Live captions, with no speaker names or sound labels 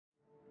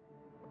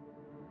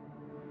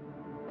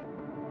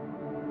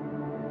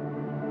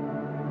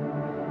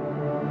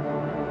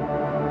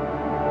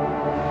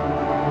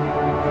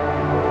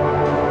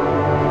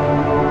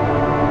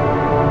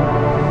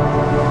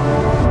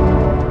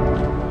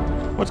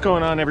What's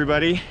going on,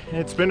 everybody?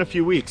 It's been a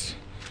few weeks.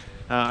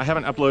 I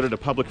haven't uploaded a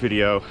public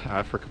video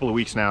for a couple of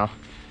weeks now.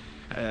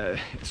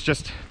 It's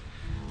just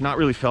not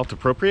really felt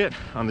appropriate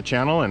on the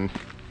channel, and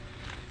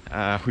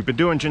we've been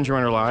doing Ginger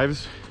Runner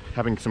Lives,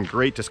 having some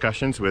great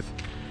discussions with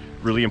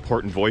really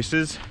important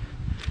voices.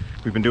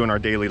 We've been doing our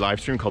daily live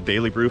stream called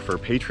Daily Brew for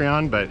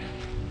Patreon, but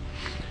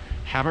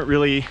haven't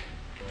really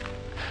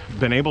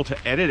been able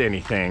to edit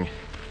anything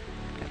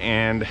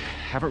and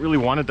haven't really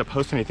wanted to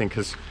post anything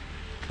because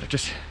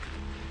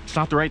it's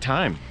not the right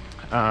time.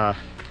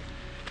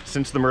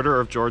 Since the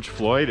murder of George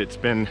Floyd, it's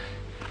been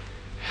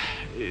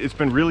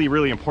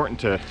really important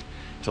to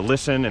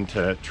listen and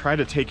to try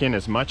to take in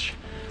as much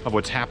of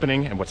what's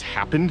happening and what's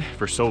happened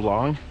for so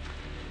long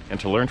and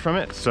to learn from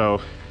it. So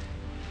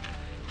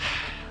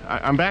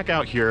I'm back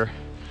out here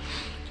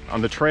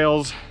on the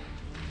trails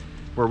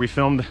where we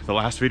filmed the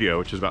last video,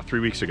 which was about 3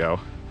 weeks ago,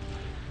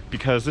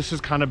 because this has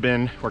kind of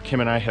been where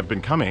Kim and I have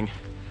been coming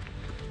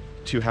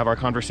to have our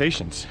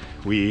conversations.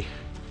 We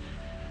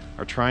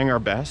are trying our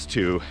best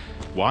to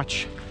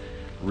watch,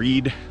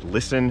 read,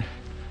 listen,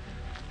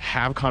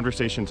 have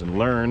conversations and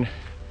learn,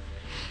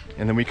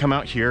 and then we come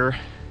out here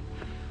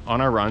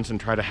on our runs and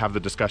try to have the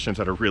discussions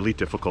that are really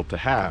difficult to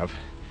have.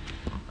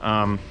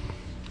 I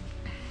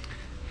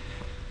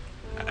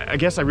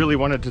guess I really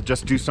wanted to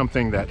just do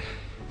something that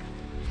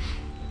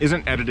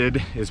isn't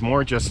edited, is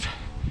more just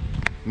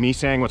me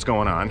saying what's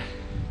going on.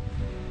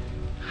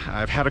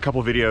 I've had a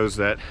couple videos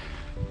that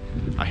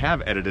I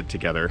have edited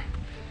together,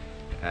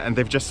 and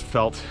they've just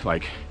felt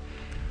like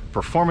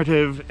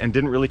performative and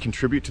didn't really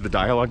contribute to the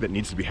dialogue that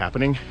needs to be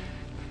happening.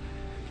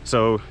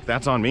 So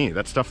that's on me.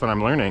 That's stuff that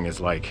I'm learning, is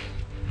like,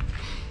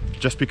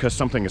 just because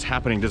something is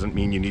happening doesn't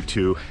mean you need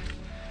to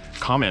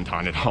comment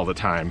on it all the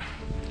time.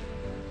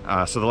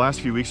 So the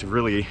last few weeks have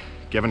really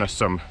given us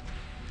some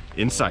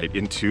insight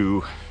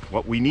into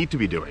what we need to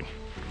be doing,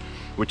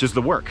 which is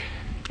the work.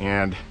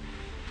 And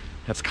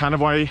that's kind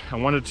of why I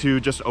wanted to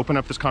just open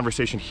up this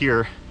conversation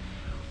here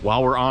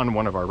while we're on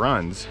one of our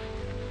runs,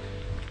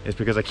 is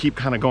because I keep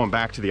kind of going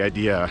back to the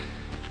idea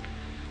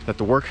that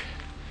the work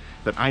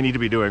that I need to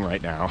be doing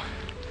right now,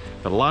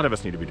 that a lot of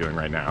us need to be doing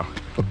right now,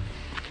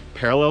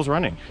 parallels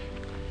running.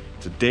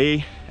 It's a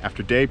day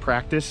after day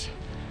practice,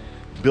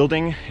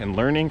 building and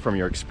learning from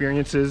your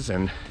experiences,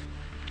 and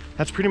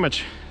that's pretty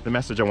much the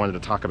message I wanted to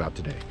talk about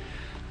today.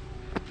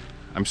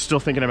 I'm still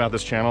thinking about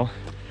this channel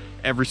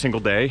every single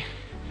day,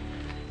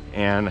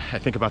 and I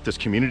think about this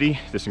community,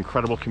 this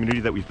incredible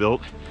community that we've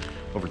built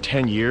over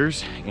 10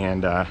 years,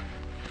 and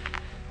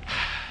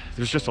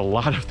there's just a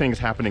lot of things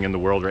happening in the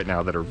world right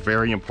now that are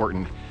very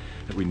important,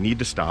 that we need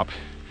to stop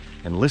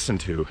and listen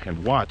to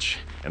and watch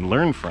and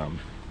learn from.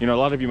 You know, a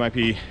lot of you might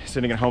be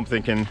sitting at home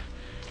thinking,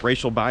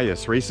 racial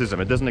bias, racism,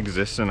 it doesn't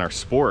exist in our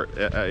sport.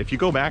 If you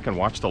go back and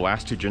watch the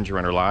last two Ginger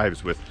Runner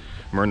Lives with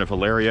Myrna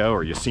Valerio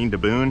or Yassine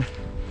Daboon,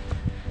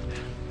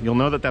 you'll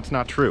know that that's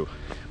not true.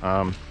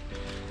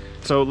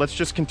 So let's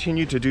just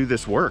continue to do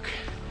this work.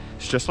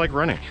 It's just like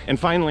running. And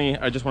finally,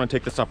 I just want to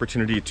take this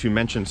opportunity to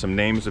mention some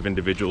names of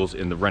individuals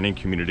in the running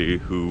community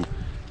who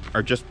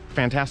are just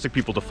fantastic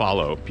people to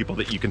follow, people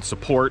that you can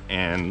support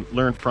and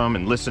learn from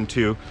and listen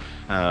to.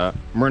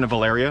 Myrna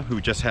Valeria, who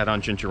just had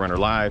on Ginger Runner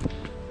Live,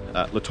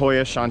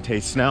 Latoya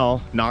Shantae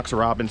Snell, Knox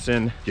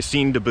Robinson,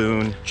 Yassine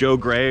Daboon, Joe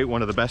Gray,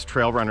 one of the best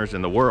trail runners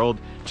in the world,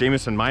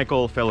 Jameson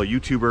Michael, fellow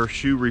YouTuber,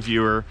 shoe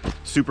reviewer,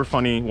 super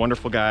funny,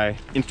 wonderful guy,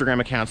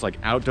 Instagram accounts like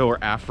Outdoor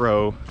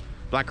Afro,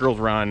 Black Girls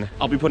Run.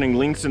 I'll be putting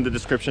links in the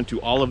description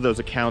to all of those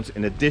accounts,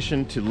 in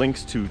addition to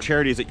links to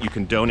charities that you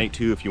can donate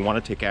to if you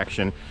want to take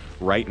action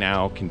right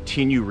now.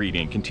 Continue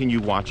reading, continue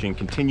watching,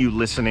 continue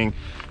listening.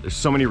 There's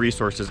so many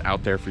resources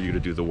out there for you to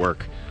do the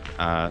work.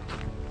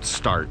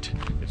 Start.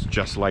 It's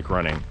just like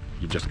running.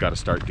 You just got to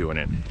start doing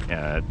it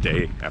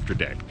day after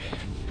day.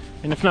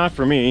 And if not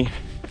for me,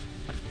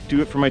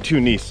 do it for my two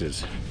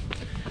nieces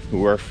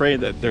who are afraid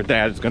that their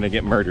dad is going to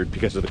get murdered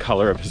because of the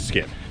color of his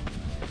skin.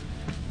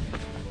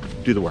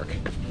 Do the work.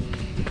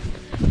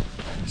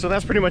 So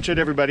that's pretty much it,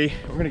 everybody.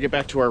 We're going to get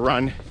back to our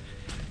run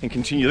and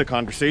continue the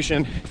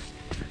conversation.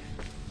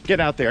 Get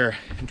out there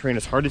and train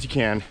as hard as you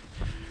can,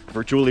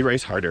 virtually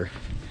race harder,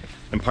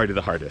 and party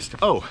the hardest.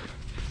 Oh,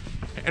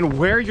 and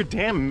wear your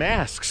damn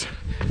masks.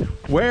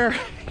 Wear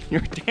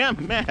your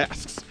damn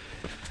masks.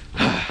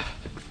 All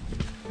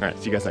right,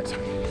 see you guys next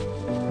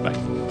time.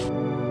 Bye.